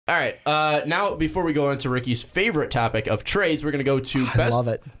All right. Now, before we go into Ricky's favorite topic of trades, we're going to go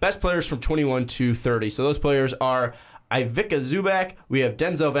to best players from 21 to 30. So those players are Ivica Zubac, we have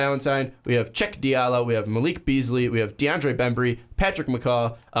Denzel Valentine, we have Cheick Diallo, we have Malik Beasley, we have DeAndre Bembry, Patrick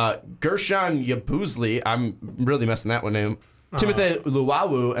McCaw, Gershon Yabuzli, I'm really messing that one name, Timothy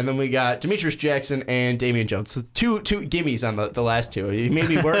Luwawu, and then we got Demetrius Jackson and Damian Jones. So two gimmies on the last two. He made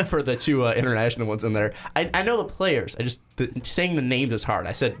me work for the two international ones in there. I know the players. Saying the names is hard.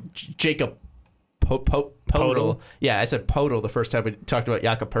 I said Jacob Podol. Yeah, I said Podol the first time we talked about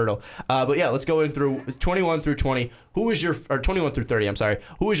Jakob Poeltl. But yeah, let's go in through 21 through 20. Or 21 through 30, I'm sorry.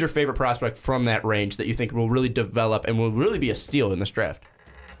 Who is your favorite prospect from that range that you think will really develop and will really be a steal in this draft?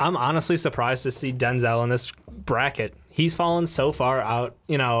 I'm honestly surprised to see Denzel in this bracket. He's fallen so far out,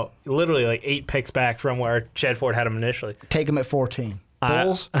 literally like 8 picks back from where Chad Ford had him initially. Take him at 14.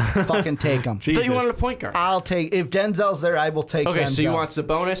 Bulls, fucking take him. I thought you wanted a point guard. I'll take, if Denzel's there, I will take Denzel. Okay, so you want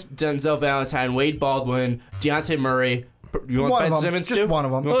Sabonis, Denzel Valentine, Wade Baldwin, Dejounte Murray. You want Ben Simmons too? Just one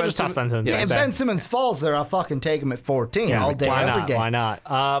of them. We'll just toss Ben Simmons. Yeah, if Ben Simmons falls there, I'll fucking take him at 14 all day, every day. Why not?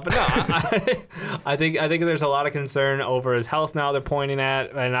 But no, I think there's a lot of concern over his health now they're pointing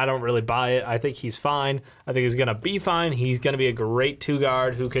at, and I don't really buy it. I think he's fine. I think he's going to be fine. He's going to be a great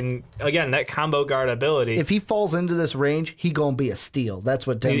 2-guard who can, again, that combo guard ability. If he falls into this range, he going to be a steal. That's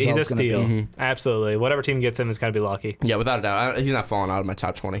what Denzel's going to be. He's a steal. Absolutely. Whatever team gets him is going to be lucky. Yeah, without a doubt. He's not falling out of my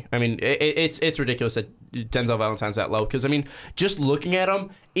top 20. I mean, it's ridiculous that Denzel Valentine's that low because, I mean, just looking at him,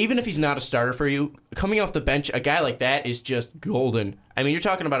 even if he's not a starter for you, coming off the bench, a guy like that is just golden. I mean, you're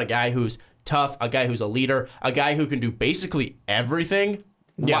talking about a guy who's tough, a guy who's a leader, a guy who can do basically everything.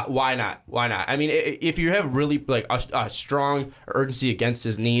 Yeah. Why not? Why not? I mean, if you have really like a strong urgency against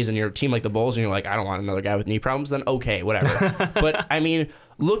his knees and you're a team like the Bulls and you're like, I don't want another guy with knee problems, then okay, whatever. But, I mean,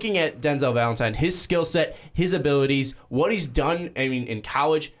 looking at Denzel Valentine, his skill set, his abilities, what he's done, I mean, in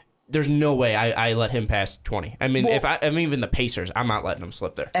college, there's no way I let him pass 20. I mean, even the Pacers, I'm not letting him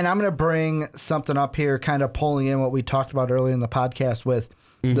slip there. And I'm going to bring something up here, kind of pulling in what we talked about earlier in the podcast with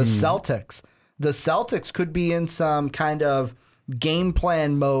the Celtics. The Celtics could be in some kind of game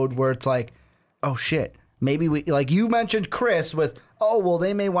plan mode where it's like, oh shit, maybe we, like you mentioned Chris with, oh, well,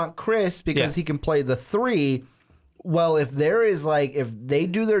 they may want Chris because he can play the 3. Well, if there is like, if they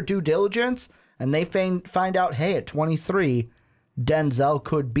do their due diligence and they find out, hey, at 23, Denzel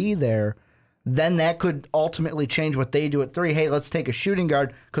could be there, then that could ultimately change what they do at 3. Hey, let's take a shooting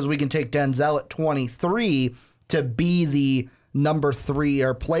guard because we can take Denzel at 23 to be the number 3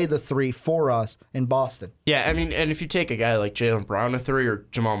 or play the 3 for us in Boston. Yeah, I mean, and if you take a guy like Jaylen Brown at 3 or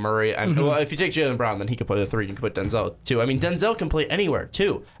Jamal Murray, well, if you take Jaylen Brown, then he can play the 3. You can put Denzel too. I mean, Denzel can play anywhere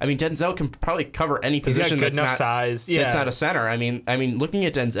too. I mean, Denzel can probably cover any position that's not size. Yeah, that's not a center. I mean, looking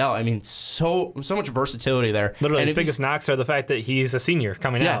at Denzel, I mean, so much versatility there. Literally, his biggest knocks are the fact that he's a senior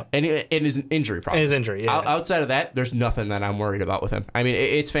coming out, and his injury problems. His injury. Yeah. Outside of that, there's nothing that I'm worried about with him. I mean,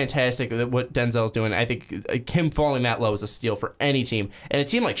 it's fantastic what Denzel's doing. I think him falling that low is a steal for any team. And a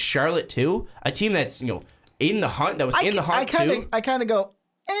team like Charlotte too, a team that's in the hunt, that was in the hunt too. I kind of go,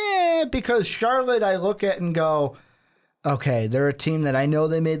 because Charlotte, I look at and go, okay, they're a team that I know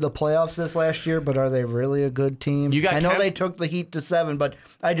they made the playoffs this last year, but are they really a good team? I know they took the Heat to 7, but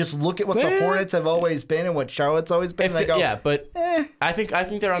I just look at what the Hornets have always been and what Charlotte's always been, and I go, I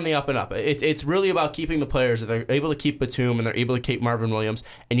think they're on the up and up. It's really about keeping the players. If they're able to keep Batum and they're able to keep Marvin Williams,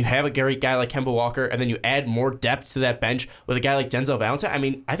 and you have a great guy like Kemba Walker, and then you add more depth to that bench with a guy like Denzel Valentine. I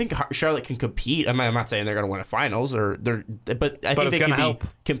mean, I think Charlotte can compete. I'm not saying they're going to win a finals, but I think they can be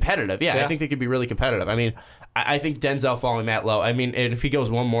competitive. Yeah, I think they could be really competitive. I mean, I think Denzel falling that low. I mean, and if he goes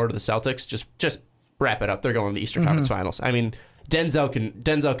one more to the Celtics, just wrap it up. They're going to the Eastern Conference Finals. I mean,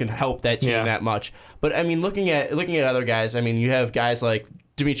 Denzel can help that team that much. But I mean, looking at other guys, I mean, you have guys like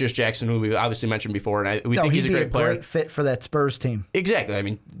Demetrius Jackson, who we obviously mentioned before, and we think he's a great player. Great fit for that Spurs team. Exactly. I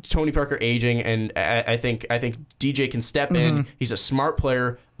mean, Tony Parker aging, and I think DJ can step in. He's a smart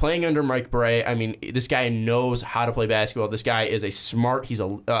player. Playing under Mike Bray, I mean, this guy knows how to play basketball. This guy is he's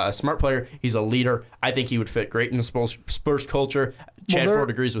a smart player. He's a leader. I think he would fit great in the Spurs culture. Chad Ford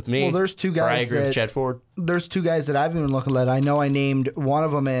agrees with me. Well, there's two guys. I agree with Chad Ford. There's 2 guys that I've even looked at. I know I named one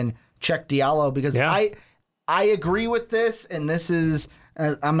of them in Cheick Diallo because I agree with this, and this is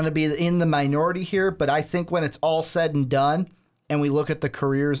I'm going to be in the minority here, but I think when it's all said and done, and we look at the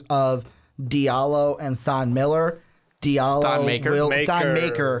careers of Diallo and Thon Miller. Don Maker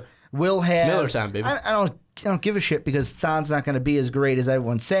will have. It's Miller time, baby. I don't give a shit because Thon's not going to be as great as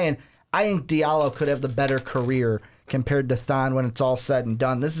everyone's saying. I think Diallo could have the better career compared to Thon when it's all said and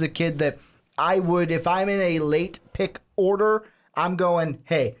done. This is a kid that I would, if I'm in a late pick order, I'm going,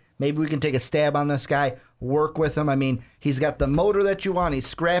 hey, maybe we can take a stab on this guy. work with him. I mean, he's got the motor that you want. He's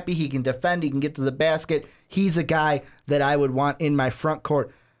scrappy. He can defend. He can get to the basket. He's a guy that I would want in my front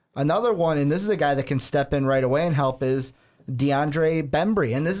court. Another one, and this is a guy that can step in right away and help, is DeAndre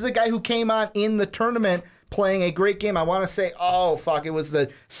Bembry. And this is a guy who came on in the tournament playing a great game. I want to say, it was the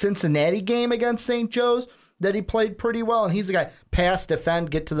Cincinnati game against St. Joe's that he played pretty well. And he's a guy, pass, defend,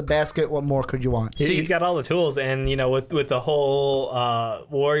 get to the basket. What more could you want? He's got all the tools. And, with the whole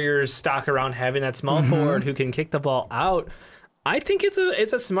Warriors stock around having that small forward who can kick the ball out, I think it's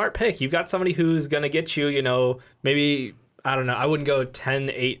a smart pick. You've got somebody who's going to get you, maybe, I don't know, I wouldn't go 10,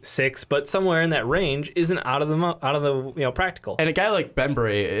 8, 6, but somewhere in that range isn't out of the practical. And a guy like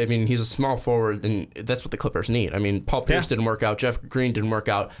Bembry, I mean, he's a small forward, and that's what the Clippers need. I mean, Paul Pierce didn't work out. Jeff Green didn't work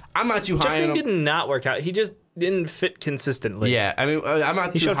out. I'm not too high on him. Jeff Green did not work out. He just didn't fit consistently. Yeah, I mean, I'm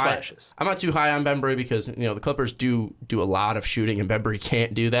not too high. Flashes. I'm not too high on Bembry because the Clippers do a lot of shooting, and Bembry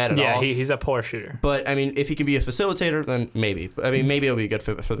can't do that at all. Yeah, he's a poor shooter. But I mean, if he can be a facilitator, then maybe. I mean, maybe it'll be a good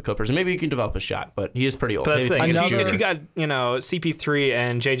fit for the Clippers, and maybe he can develop a shot. But he is pretty old. But that's the thing. If you got CP3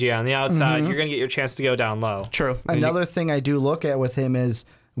 and JJ on the outside, you're gonna get your chance to go down low. True. Another thing I do look at with him is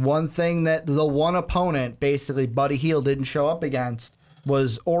one thing that the one opponent basically Buddy Hield didn't show up against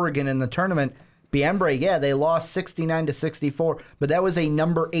was Oregon in the tournament. Bembry, they lost 69-64, but that was a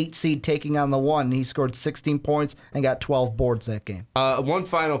number 8 seed taking on the 1. He scored 16 points and got 12 boards that game. One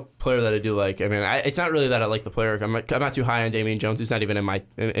final player that I do like. I mean, it's not really that I like the player. I'm not too high on Damian Jones. He's not even in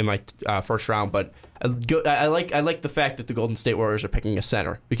my first round, but I like the fact that the Golden State Warriors are picking a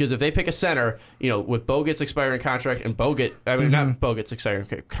center, because if they pick a center, with Bogut's expiring contract and not Bogut's expiring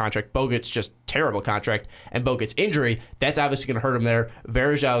contract, Bogut's just terrible contract, and Bogut's injury, that's obviously going to hurt him there.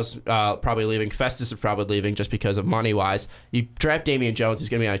 Varejão's probably leaving. Festus is probably leaving just because of money-wise. You draft Damian Jones, he's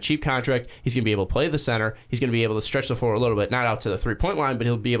going to be on a cheap contract. He's going to be able to play the center. He's going to be able to stretch the floor a little bit, not out to the three-point line, but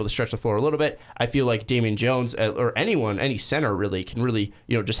he'll be able to stretch the floor a little bit. I feel like Damian Jones, or any center really, can really,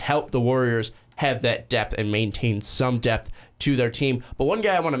 just help the Warriors have that depth and maintain some depth to their team. But one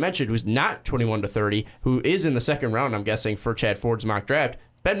guy I want to mention who's not 21-30, who is in the second round, I'm guessing, for Chad Ford's mock draft,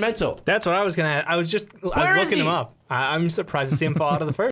 Ben Mental. That's what I was going to... I was looking him up. I'm surprised to see him fall out of the first.